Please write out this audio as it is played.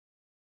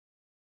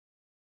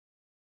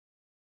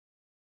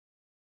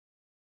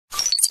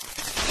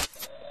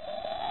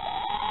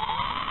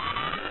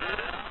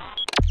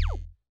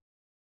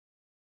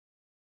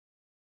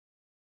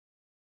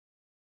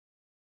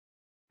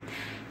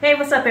Hey,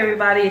 what's up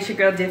everybody? It's your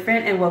girl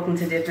Different and welcome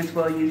to Different's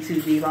World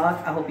YouTube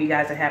vlog. I hope you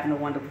guys are having a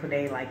wonderful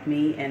day like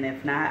me, and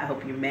if not, I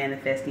hope you're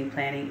manifesting,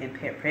 planning, and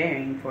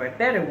preparing for a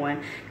better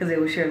one because it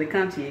will surely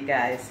come to you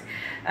guys.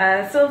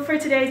 So for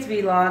today's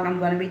vlog, I'm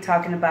going to be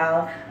talking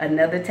about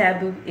another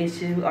taboo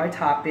issue or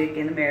topic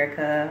in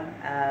America,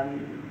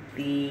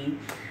 the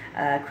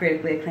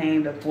critically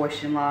acclaimed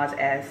abortion laws.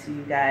 As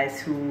you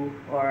guys who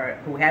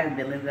haven't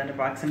been living under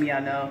rocks, some of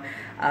y'all know,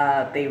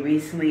 they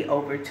recently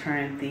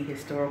overturned the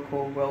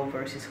historical Roe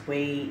versus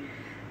Wade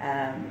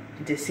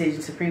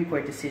decision, Supreme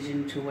Court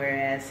decision, to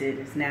whereas it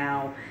is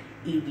now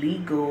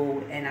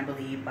illegal in I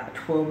believe about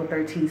 12 or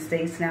 13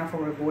 states now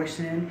for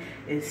abortion.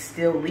 Is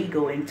still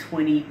legal in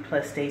 20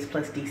 plus states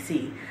plus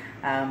DC.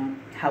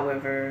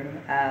 However,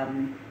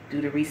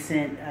 due to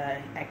recent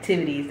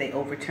activities, they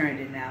overturned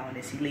it now and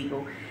it's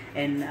illegal,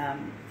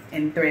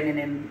 and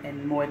threatening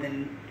in more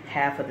than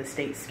half of the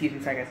states. Excuse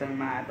me, so I got some in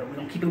my eye, but we're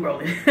gonna keep it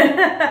rolling.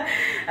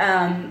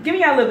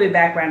 Giving y'all a little bit of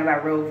background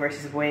about Roe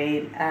versus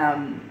Wade.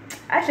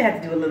 I actually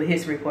had to do a little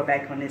history report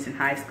back on this in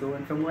high school,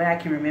 and from what I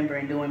can remember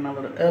and doing my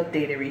little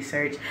updated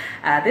research,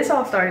 this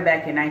all started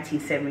back in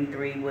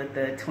 1973 with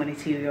the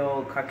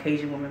 22-year-old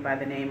Caucasian woman by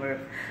the name of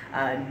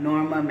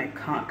Norma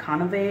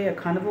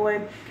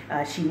McConvoy.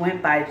 She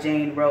went by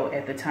Jane Roe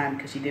at the time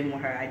because she didn't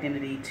want her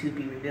identity to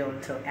be revealed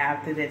until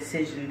after the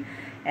decision.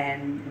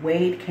 And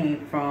Wade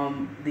came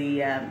from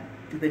the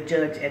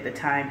judge at the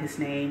time. His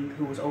name,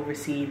 who was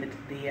overseeing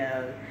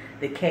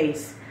the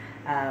case,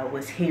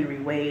 was Henry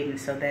Wade, and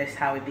so that's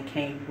how it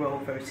became Roe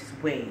versus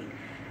Wade.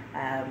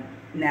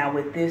 Now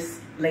with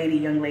this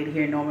young lady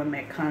here, Norma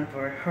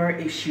McConvoy, her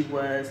issue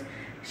was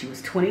she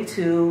was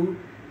 22,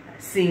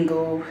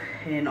 single,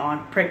 and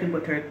pregnant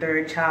with her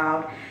third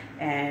child,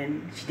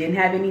 and she didn't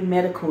have any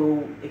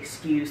medical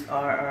excuse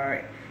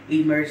or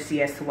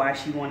emergency as to why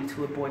she wanted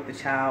to abort the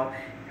child.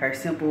 Her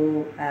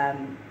simple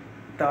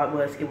thought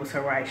was it was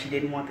her right. She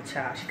didn't want the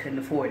child. She couldn't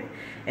afford it.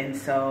 And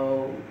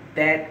so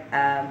that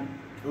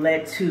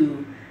led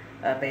to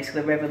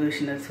basically a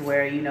revolution as to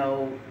where, you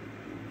know,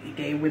 it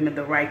gave women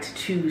the right to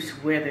choose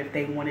whether if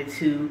they wanted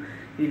to,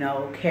 you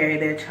know, carry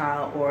their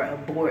child or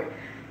abort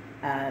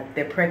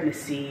their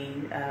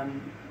pregnancy.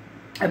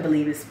 I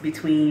believe it's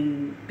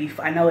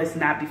I know it's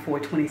not before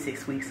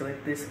 26 weeks, so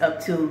if it's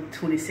up to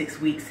 26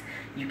 weeks,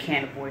 you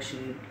can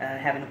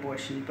have an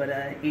abortion, but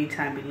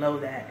anytime below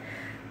that,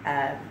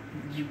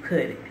 you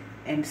could.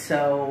 And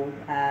so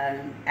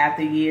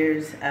after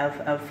years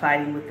of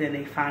fighting with them,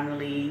 they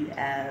finally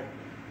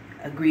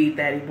agreed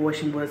that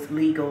abortion was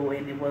legal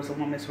and it was a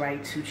woman's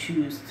right to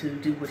choose to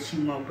do what she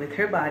wants with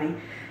her body.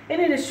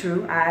 And it is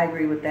true. I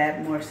agree with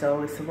that more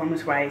so. It's a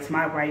woman's right. It's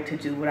my right to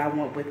do what I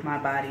want with my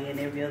body, and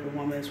every other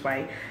woman's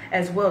right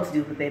as well to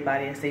do with their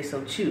body as they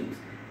so choose.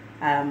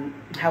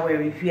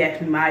 However, if you ask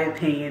me my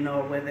opinion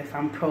or whether if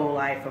I'm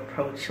pro-life or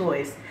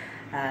pro-choice,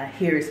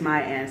 here is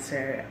my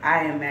answer.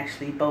 I am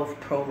actually both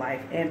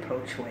pro-life and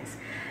pro-choice.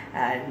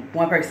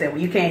 One person said,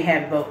 well, you can't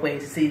have it both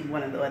ways, it's either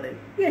one or the other.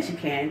 Yes, you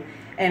can.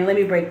 And let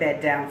me break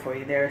that down for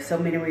you. There are so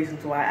many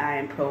reasons why I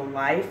am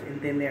pro-life,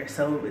 and then there's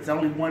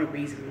only one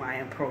reason why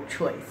I'm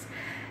pro-choice.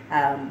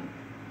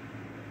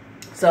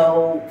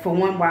 So for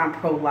one, why I'm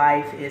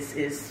pro-life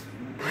is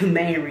the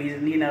main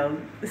reason, you know,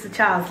 it's a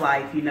child's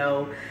life, you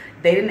know.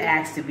 They didn't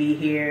ask to be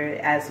here,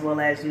 as well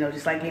as, you know,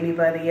 just like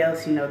anybody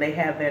else, you know, they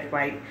have that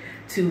right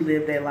to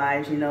live their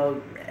lives, you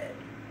know,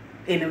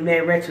 in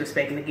a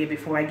retrospect. And again,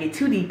 before I get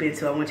too deep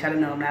into it, I want y'all to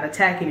know I'm not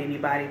attacking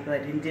anybody,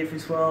 but in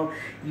Different's World,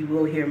 you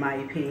will hear my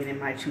opinion and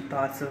my true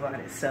thoughts about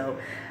it. So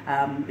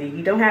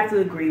you don't have to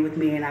agree with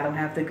me, and I don't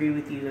have to agree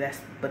with you.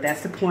 But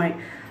that's the point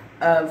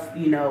of,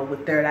 you know,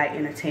 with Third Eye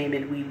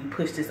Entertainment, we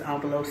push this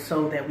envelope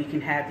so that we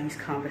can have these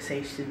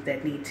conversations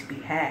that need to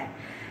be had.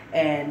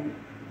 And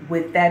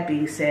with that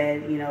being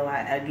said, you know,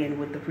 again,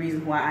 with the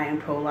reason why I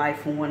am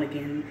pro-life, for one,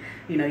 again,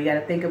 you know, you got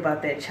to think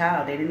about that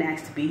child. They didn't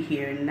ask to be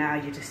here, and now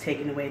you're just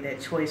taking away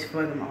that choice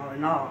for them all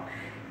in all.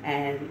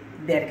 And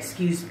that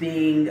excuse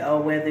being,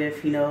 oh, whether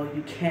if, you know,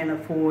 you can't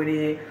afford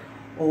it,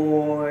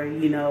 or,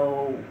 you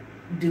know,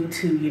 due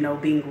to, you know,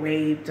 being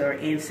raped or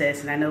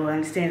incest. And I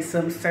understand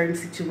some certain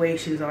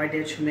situations are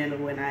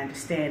detrimental, and I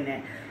understand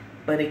that.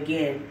 But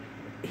again,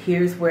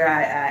 here's where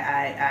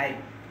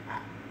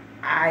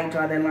I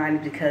draw that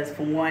line, because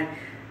for one,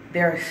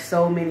 there are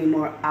so many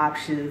more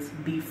options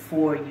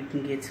before you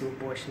can get to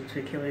abortion,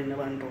 to killing an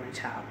unborn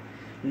child.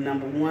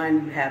 Number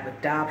one, you have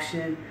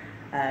adoption.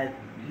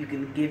 You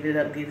can give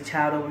the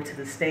child over to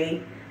the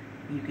state.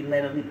 You can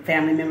let a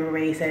family member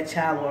raise that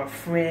child, or a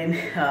friend,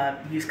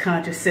 use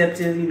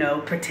contraceptives, you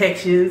know,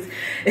 protections.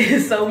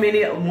 There's so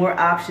many more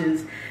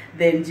options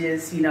than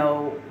just, you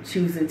know,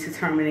 choosing to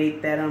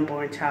terminate that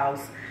unborn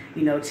child's,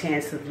 you know,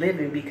 chance of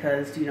living,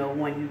 because, you know,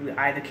 one, you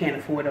either can't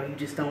afford it or you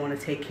just don't want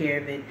to take care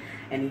of it,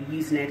 and you're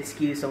using that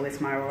excuse, so it's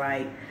my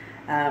right.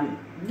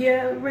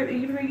 Yeah,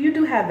 you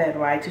do have that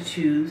right to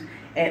choose,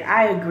 and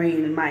I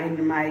agree. In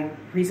my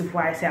reason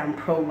why I say I'm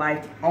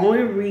pro-life, the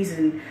only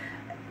reason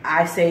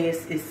I say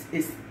is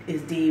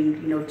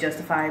deemed, you know,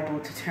 justifiable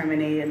to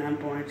terminate an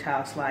unborn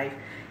child's life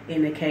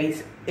in the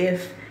case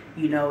if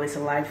you know, it's a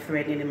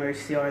life-threatening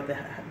emergency or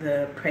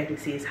the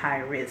pregnancy is high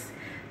risk.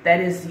 That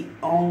is the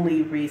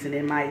only reason,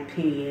 in my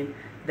opinion,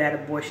 that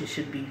abortion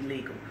should be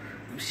legal.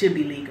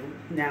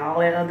 Now, all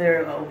that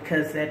other,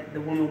 because that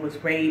the woman was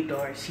raped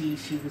or she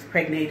was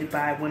pregnated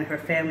by one of her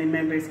family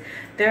members,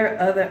 there are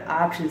other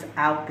options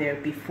out there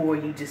before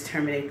you just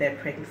terminate that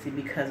pregnancy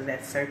because of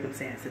that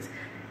circumstances.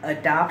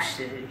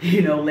 Adoption,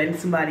 you know, letting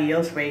somebody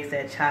else raise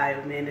that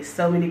child, man. There's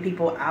so many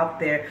people out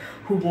there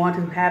who want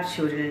to have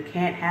children and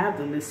can't have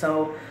them. And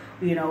so,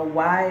 you know,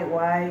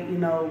 why, you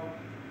know,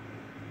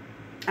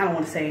 I don't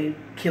want to say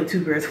kill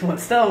two birds with one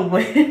stone,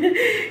 but,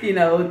 you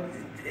know,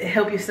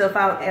 help yourself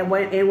out and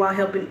while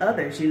helping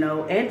others, you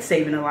know, and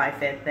saving a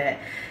life at that.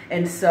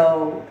 And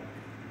so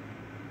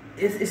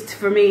it's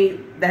for me,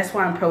 that's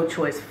why I'm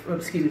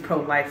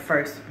pro-life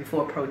first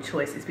before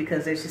pro-choice. It's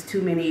because there's just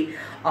too many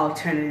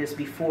alternatives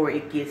before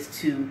it gets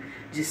to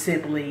just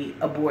simply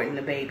aborting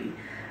the baby.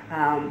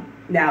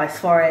 Now, as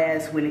far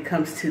as when it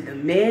comes to the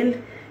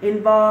men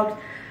involved,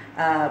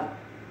 yeah,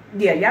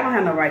 y'all don't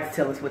have no right to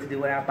tell us what to do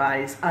with our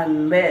bodies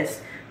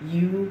unless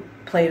you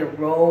played a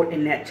role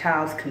in that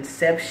child's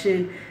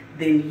conception.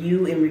 Then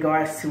you, in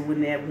regards to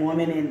when that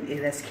woman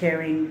that's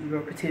carrying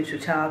your potential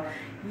child,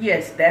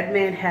 yes, that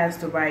man has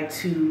the right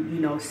to, you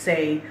know,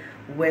 say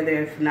whether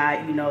if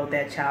not, you know,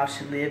 that child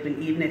should live.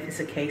 And even if it's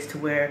a case to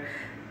where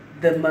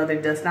the mother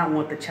does not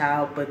want the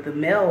child, but the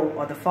male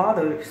or the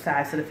father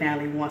side of the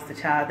family wants the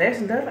child, there's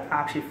another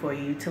option for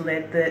you to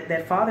let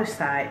that father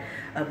side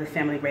of the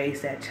family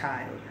raise that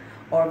child.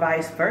 Or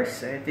vice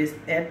versa, if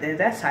it's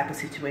that type of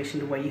situation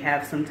to where you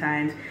have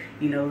sometimes,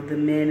 you know, the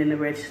men in the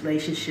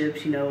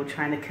relationships, you know,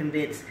 trying to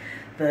convince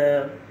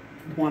the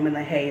woman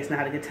that, hey, it's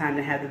not a good time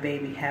to have the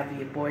baby, have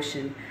the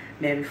abortion.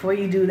 Man, before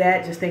you do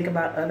that, just think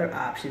about other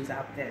options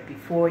out there.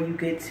 Before you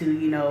get to,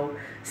 you know,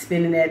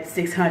 spending that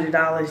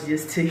 $600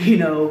 just to, you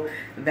know,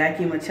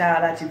 vacuum a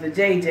child out your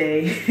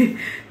vajayjay,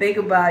 think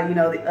about, you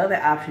know, the other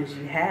options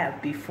you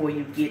have before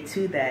you get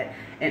to that.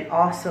 And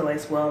also,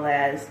 as well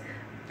as,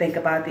 think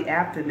about the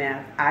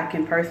aftermath. I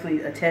can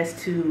personally attest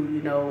to,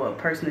 you know, a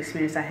personal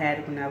experience I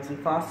had when I was in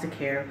foster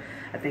care.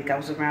 I think I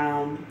was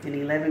around in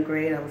 11th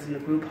grade. I was in a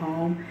group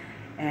home,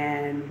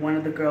 and one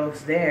of the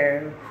girls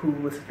there, who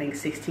was, I think,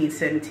 16,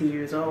 17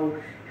 years old,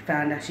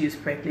 found out she was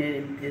pregnant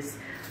and is,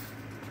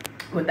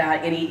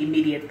 without any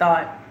immediate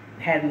thought,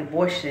 had an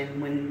abortion.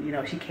 When, you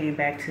know, she came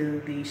back to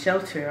the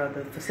shelter or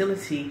the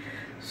facility,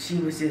 she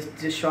was just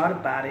distraught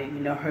about it. You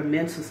know, her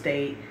mental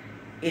state,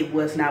 it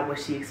was not what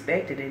she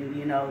expected. And,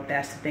 you know,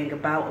 that's the thing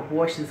about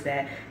abortions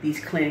that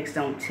these clinics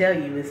don't tell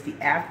you, is the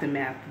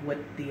aftermath, what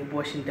the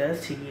abortion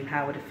does to you and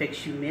how it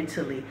affects you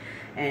mentally.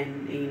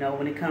 And, you know,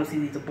 when it comes to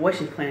these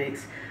abortion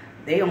clinics,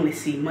 they only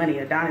see money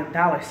or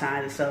dollar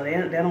signs, so they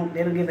don't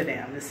give a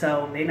damn. And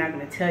so they're not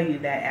going to tell you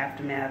that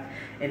aftermath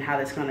and how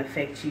that's going to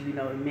affect you, you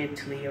know,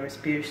 mentally or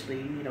spiritually,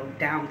 you know,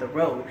 down the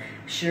road.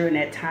 Sure, in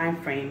that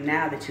time frame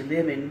now that you're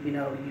living, you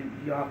know,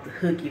 you're off the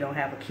hook, you don't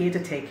have a kid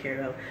to take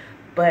care of,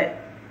 but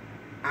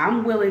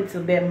I'm willing to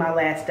bet my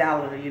last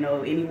dollar, you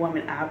know, any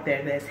woman out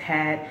there that's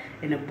had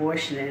an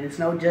abortion, and it's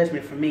no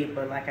judgment for me,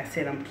 but like I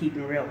said, I'm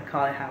keeping it real, I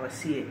call it how I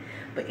see it.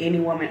 But any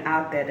woman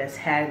out there that's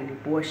had an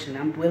abortion,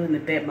 I'm willing to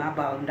bet my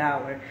bottom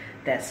dollar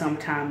that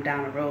sometime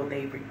down the road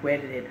they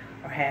regretted it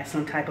or had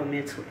some type of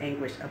mental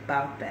anguish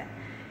about that.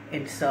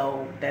 And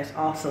so that's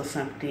also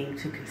something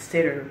to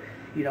consider,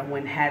 you know,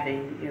 when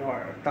having, you know,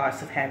 or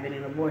thoughts of having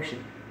an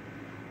abortion.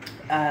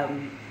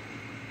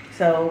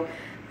 So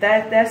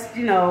that's,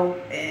 you know,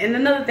 and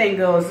another thing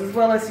goes, as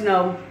well as, you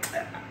know,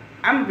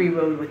 I'm gonna be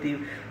real with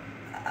you.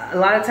 A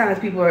lot of times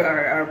people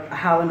are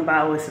howling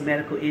about what's a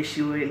medical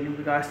issue in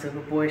regards to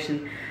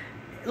abortion.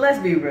 Let's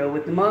be real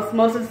with you. Most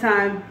of the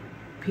time,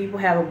 people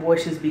have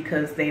abortions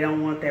because they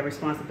don't want that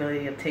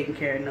responsibility of taking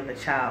care of another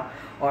child,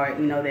 or,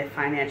 you know, that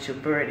financial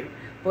burden.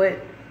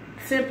 But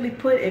simply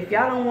put, if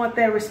y'all don't want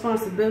that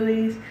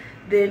responsibilities,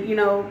 then, you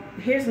know,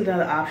 here's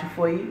another option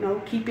for you. You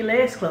know, keep your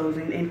legs closed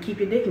and keep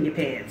your dick in your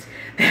pants.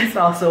 That's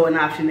also an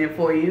option there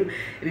for you.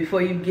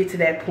 Before you get to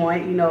that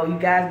point, you know, you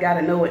guys got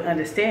to know and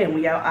understand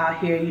when y'all out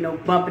here, you know,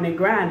 bumping and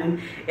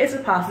grinding, it's a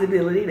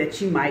possibility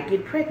that you might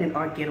get pregnant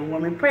or get a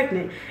woman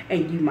pregnant,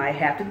 and you might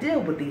have to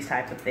deal with these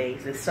types of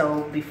things. And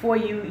so before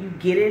you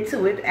get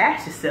into it,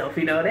 ask yourself,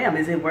 you know, damn,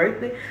 is it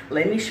worth it?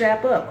 Let me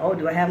strap up. Oh,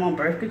 do I have on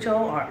birth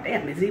control? Or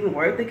damn, is it even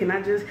worth it? Can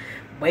I just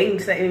wait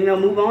and say, you know,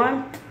 move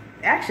on?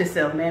 Ask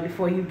yourself, man,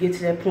 before you get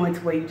to that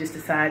point where you just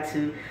decide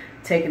to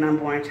take an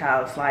unborn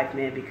child's life,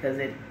 man, because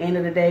at the end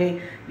of the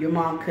day, your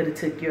mom could have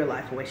took your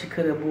life away. She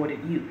could have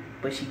aborted you,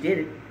 but she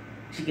didn't.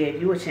 She gave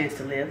you a chance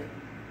to live,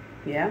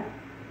 yeah?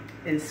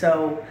 And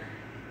so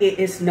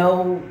it's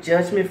no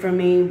judgment from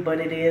me, but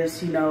it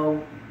is, you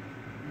know,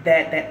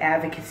 that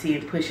advocacy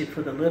and pushing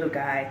for the little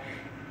guy,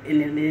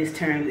 and in this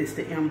term, it's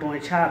the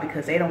unborn child,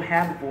 because they don't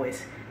have a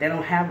voice. They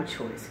don't have a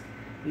choice,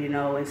 you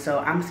know, and so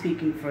I'm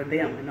speaking for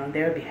them and on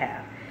their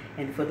behalf.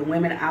 And for the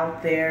women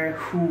out there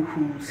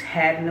who's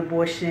had an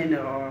abortion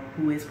or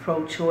who is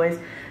pro-choice,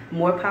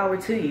 more power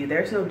to you.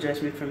 There's no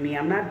judgment from me.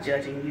 I'm not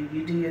judging you.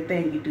 You do your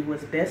thing. You do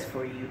what's best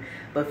for you.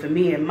 But for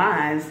me and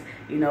mine,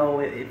 you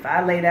know, if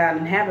I lay down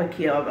and have a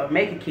kid or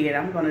make a kid,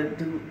 I'm gonna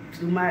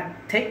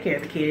take care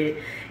of the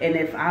kid. And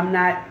if I'm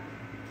not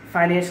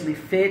financially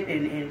fit,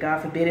 and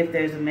God forbid if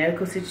there's a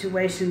medical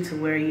situation to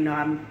where, you know,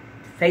 I'm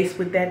faced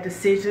with that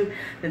decision,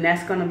 then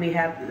that's going to be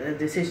a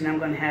decision I'm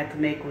going to have to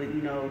make with,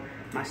 you know,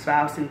 my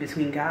spouse and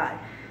between God.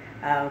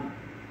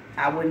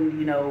 I wouldn't,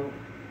 you know,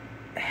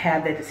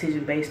 have that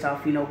decision based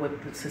off, you know,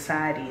 what the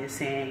society is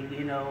saying.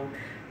 You know,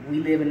 we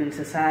live in a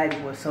society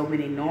where so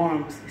many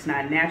norms, it's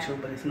not natural,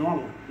 but it's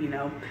normal, you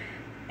know,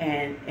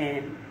 and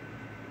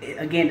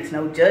again, it's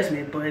no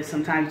judgment, but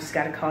sometimes you just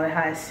got to call it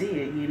how I see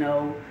it, you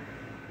know.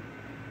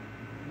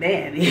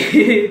 Man,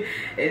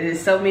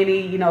 there's so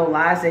many, you know,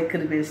 lives that could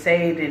have been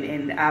saved,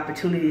 and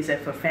opportunities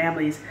that for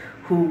families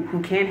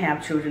who can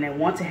have children and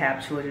want to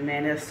have children.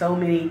 Man, there's so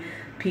many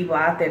people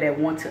out there that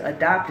want to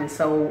adopt, and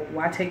so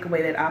why take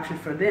away that option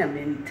for them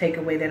and take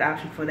away that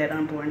option for that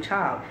unborn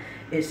child?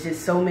 It's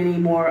just so many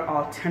more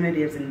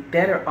alternatives and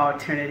better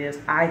alternatives,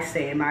 I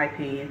say, in my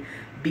opinion,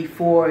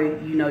 before,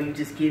 you know, you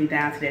just getting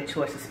down to that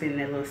choice of spending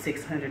that little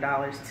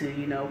 $600 to,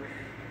 you know,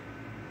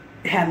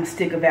 have them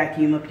stick a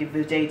vacuum up your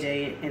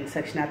vajayjay and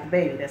suction out the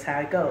baby. That's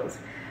how it goes.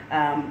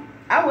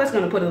 I was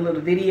going to put a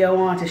little video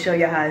on to show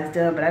you how it's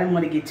done, but I didn't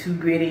want to get too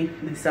gritty,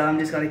 and so I'm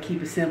just going to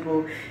keep it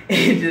simple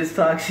and just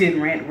talk shit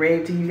and rant,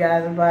 rave to you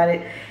guys about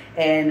it.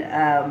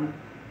 And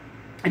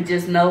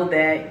just know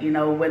that, you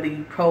know, whether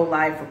you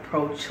pro-life or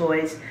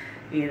pro-choice,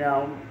 you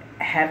know,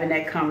 having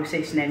that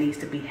conversation that needs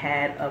to be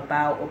had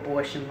about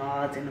abortion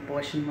laws and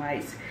abortion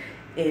rights,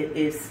 it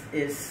is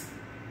it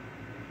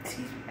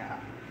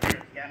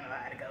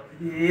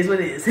is what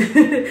it is.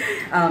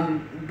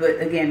 But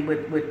again,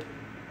 with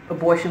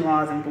abortion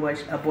laws and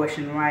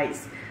abortion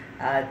rights,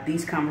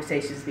 these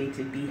conversations need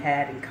to be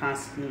had and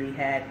constantly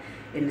had,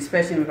 and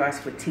especially in regards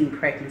to teen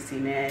pregnancy,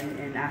 man.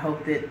 And I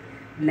hope that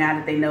now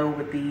that they know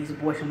with these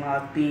abortion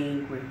laws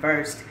being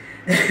reversed,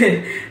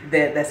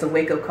 that's a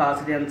wake-up call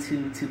to them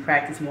to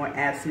practice more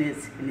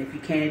abstinence. And if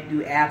you can't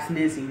do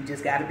abstinence and you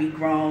just got to be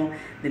grown,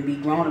 then be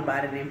grown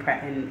about it and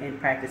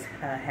practice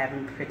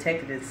having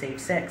protected and safe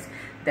sex.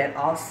 That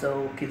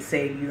also can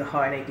save you the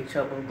heartache and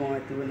trouble of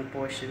going through an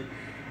abortion,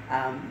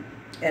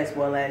 as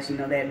well as, you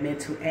know, that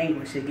mental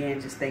anguish. Again,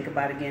 just think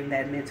about, again,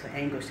 that mental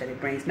anguish that it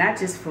brings, not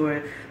just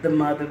for the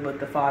mother but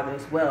the father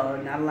as well.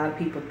 Not a lot of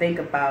people think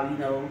about, you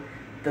know,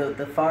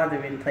 the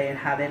father in play and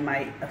how that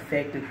might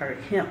affect and hurt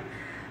him,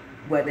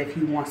 whether if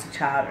he wants a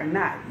child or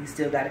not. You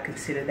still got to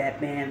consider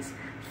that man's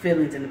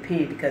feelings and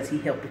opinion, because he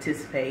helped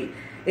participate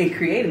in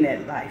creating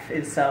that life.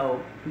 And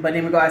so, but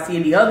in regards to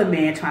any other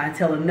man trying to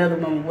tell another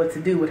woman what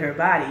to do with her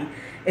body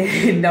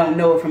and don't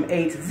know it from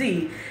A to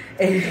Z,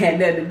 and it had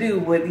nothing to do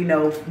with, you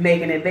know,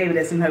 making that baby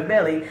that's in her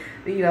belly,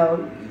 you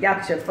know, y'all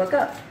can shut the fuck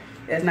up.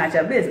 That's not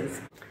your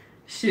business.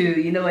 Shoot,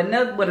 you know,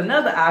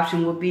 another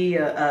option would be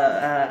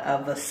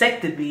a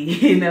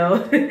vasectomy. You know,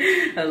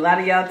 a lot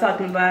of y'all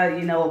talking about,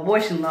 you know,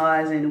 abortion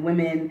laws and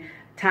women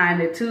tying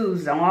their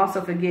twos. Don't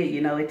also forget,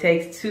 you know, it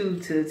takes two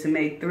to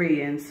make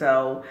three. And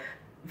so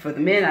for the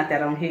men out there,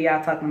 I don't hear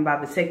y'all talking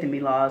about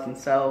vasectomy laws. And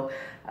so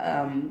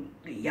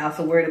y'all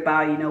so worried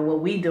about, you know,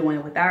 what we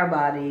doing with our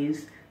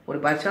bodies. What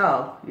about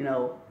y'all? You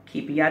know,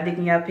 keeping y'all dick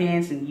in y'all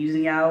pants and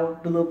using y'all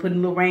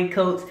putting little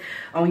raincoats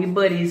on your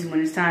buddies when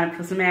it's time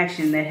for some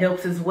action. That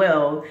helps as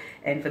well.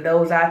 And for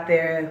those out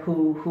there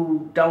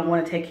who don't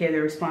want to take care of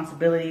their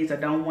responsibilities, or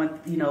don't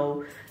want, you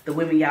know, the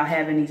women y'all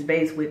having these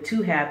babies with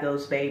to have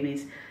those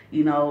babies,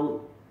 you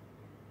know,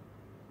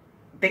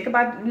 think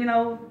about, you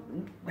know,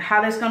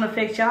 how that's going to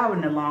affect y'all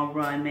in the long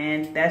run,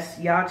 man. That's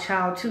y'all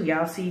child too.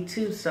 Y'all see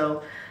too.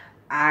 So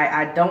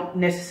I don't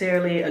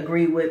necessarily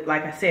agree with,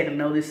 like I said, I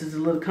know this is a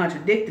little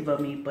contradictive of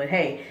me, but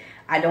hey,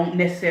 I don't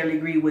necessarily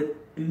agree with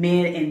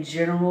men in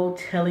general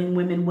telling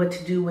women what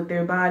to do with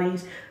their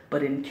bodies.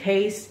 But in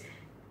case,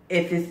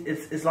 if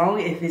it's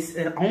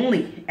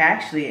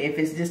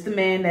just the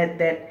man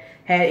that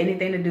had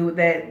anything to do with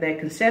that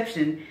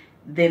conception,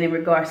 then in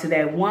regards to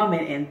that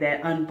woman and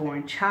that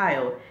unborn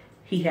child,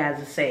 he has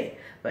a say.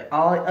 But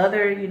all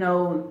other, you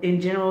know, in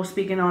general,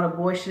 speaking on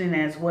abortion and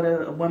as what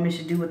a woman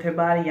should do with her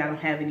body, y'all don't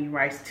have any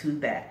rights to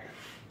that.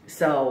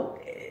 So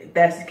if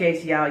that's the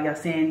case, y'all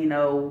saying, you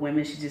know,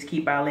 women should just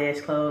keep our legs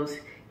closed,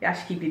 y'all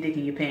should keep your dick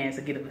in your pants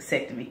or get a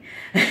vasectomy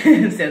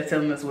instead of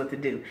telling us what to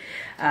do.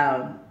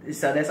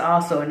 So that's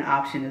also an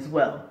option as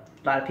well.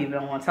 A lot of people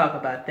don't want to talk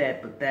about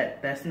that, but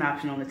that's an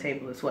option on the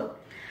table as well.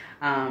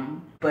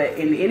 But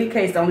in any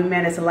case, the only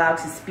man that's allowed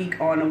to speak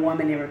on a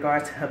woman in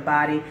regards to her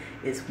body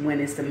is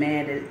when it's the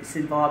man that's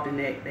involved in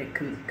that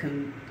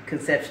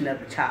conception of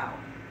the child.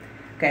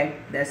 Okay,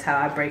 that's how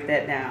I break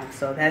that down.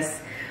 So that's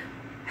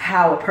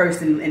how a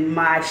person in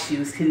my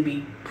shoes can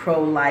be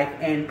pro-life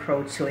and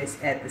pro-choice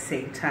at the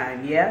same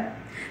time. Yeah.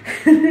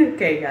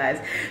 Okay, guys.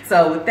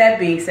 So with that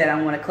being said,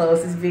 I want to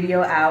close this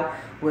video out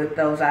with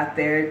those out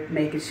there,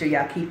 making sure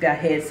y'all keep your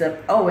heads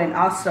up. Oh, and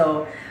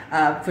also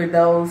for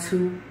those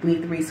who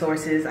need the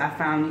resources, I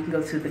found you can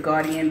go to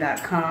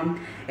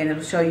theguardian.com and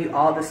it'll show you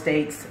all the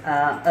states'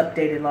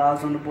 updated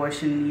laws on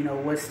abortion, you know,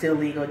 what's still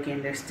legal.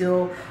 Again, there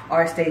still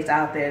are states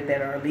out there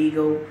that are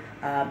legal,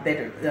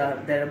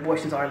 that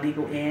abortions are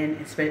legal in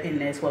as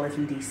well as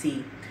in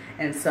DC.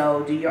 And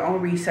so do your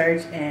own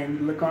research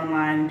and look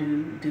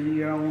online, do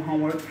your own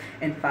homework,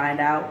 and find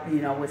out,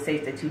 you know, what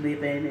states that you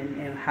live in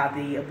and how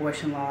the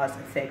abortion laws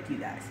affect you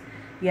guys.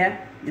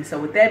 Yeah, and so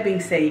with that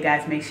being said, you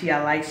guys, make sure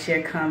y'all like,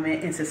 share,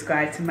 comment, and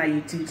subscribe to my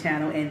YouTube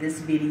channel and this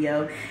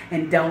video.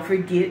 And don't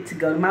forget to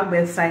go to my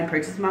website and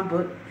purchase my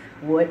book,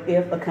 What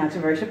If? A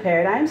Controversial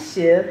Paradigm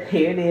Shift.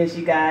 Here it is,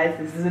 you guys.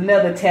 This is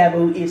another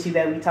taboo issue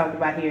that we talk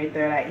about here at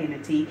Third Eye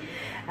Entity.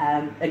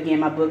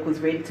 Again, my book was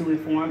written to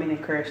inform and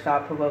encourage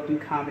thought-provoking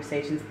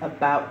conversations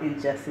about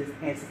injustice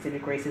and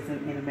systemic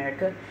racism in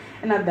America.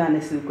 And I've done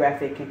this through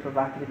graphic and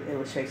provocative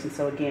illustrations.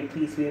 So again,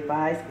 please be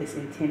advised, it's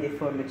intended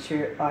for a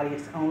mature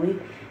audience only.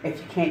 If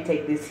you can't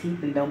take this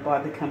heat, then don't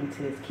bother coming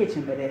to this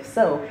kitchen. But if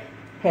so,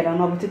 head on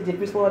over to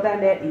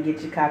differenceworld.net and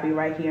get your copy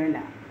right here and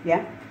now.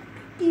 Yeah?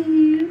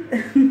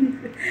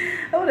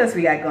 What else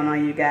we got going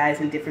on, you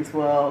guys, in Difference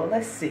World?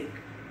 Let's see.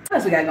 What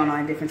else we got going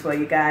on in Difference World,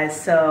 you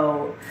guys?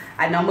 So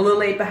I know I'm a little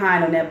late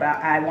behind on that, but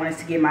I wanted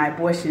to get my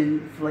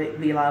abortion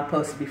vlog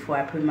posted before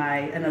I put my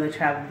another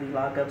travel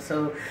vlog up.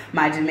 So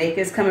my Jamaica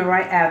is coming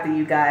right after,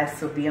 you guys,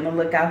 so be on the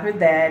lookout for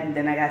that. And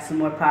then I got some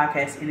more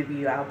podcast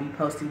interview I'll be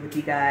posting with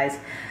you guys.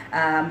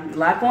 A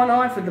lot going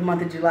on for the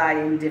month of July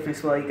in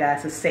Difference World, you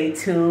guys, so stay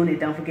tuned and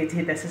don't forget to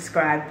hit that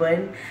subscribe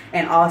button.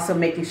 And also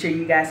making sure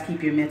you guys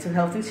keep your mental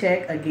health in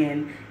check.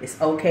 Again, it's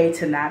okay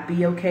to not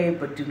be okay,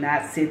 but do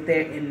not sit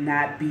there and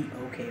not be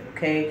okay,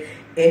 okay?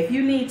 If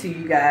you need to,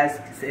 you guys,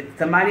 if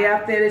somebody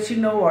out there that you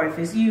know, or if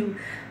it's you,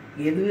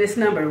 give them this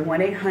number,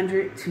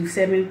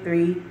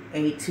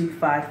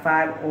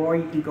 1-800-273-8255, or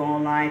you can go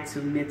online to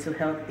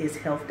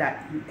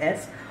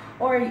mentalhealthishealth.us.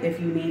 Or if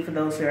you need, for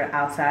those that are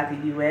outside the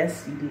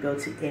U.S., you can go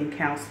to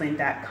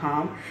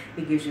incounseling.com.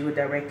 It gives you a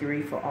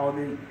directory for all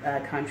the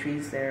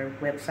countries, their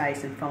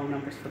websites and phone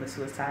numbers for the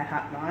suicide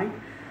hotline.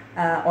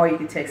 Or you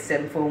can text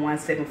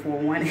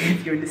 741-741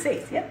 if you're in the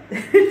States. Yep.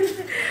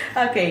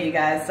 Okay, you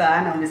guys, so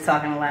I know I'm just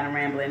talking a lot and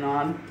rambling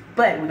on.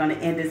 But we're going to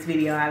end this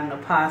video out on a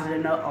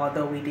positive note,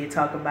 although we did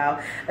talk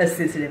about a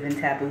sensitive and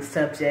taboo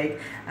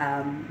subject.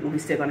 We're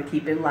still going to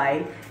keep it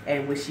light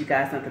and wish you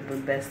guys nothing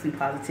but best and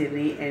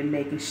positivity, and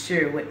making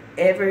sure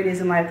whatever it is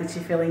in life that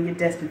you're feeling you're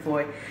destined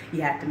for,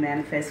 you have to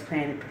manifest,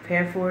 plan, and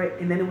prepare for it,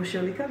 and then it will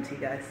surely come to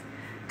you guys.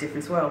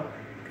 Difference World.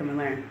 Come and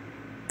learn.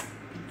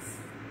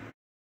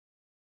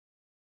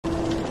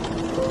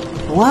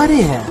 What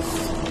if?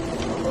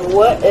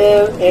 What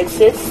if in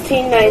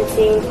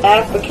 1619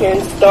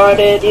 Africans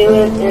started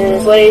dealing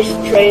in slave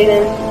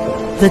trading?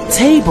 The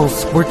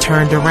tables were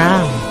turned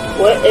around.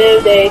 What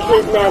if they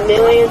kidnapped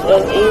millions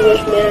of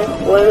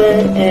Englishmen,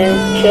 women,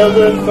 and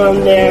children from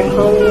their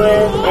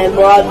homeland and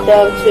brought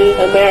them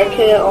to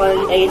America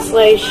on a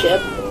slave ship?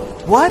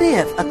 What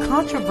if? A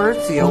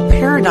Controversial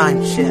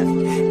Paradigm Shift.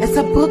 It's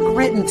a book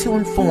written to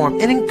inform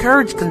and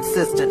encourage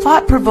consistent,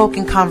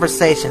 thought-provoking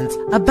conversations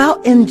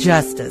about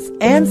injustice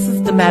and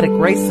systematic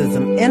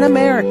racism in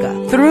America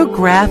through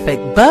graphic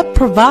but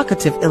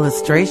provocative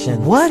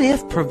illustration. What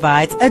If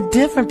provides a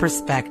different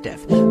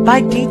perspective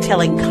by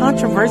detailing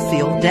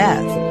controversial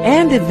deaths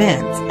and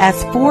events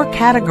as four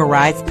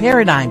categorized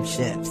paradigm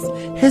shifts: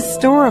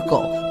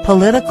 historical,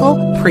 political,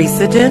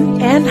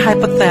 precedent, and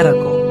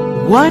hypothetical.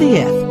 What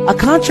If? A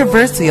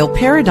Controversial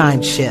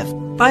Paradigm Shift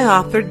by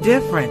author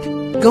Difernt.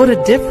 Go to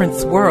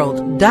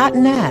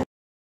differenceworld.net.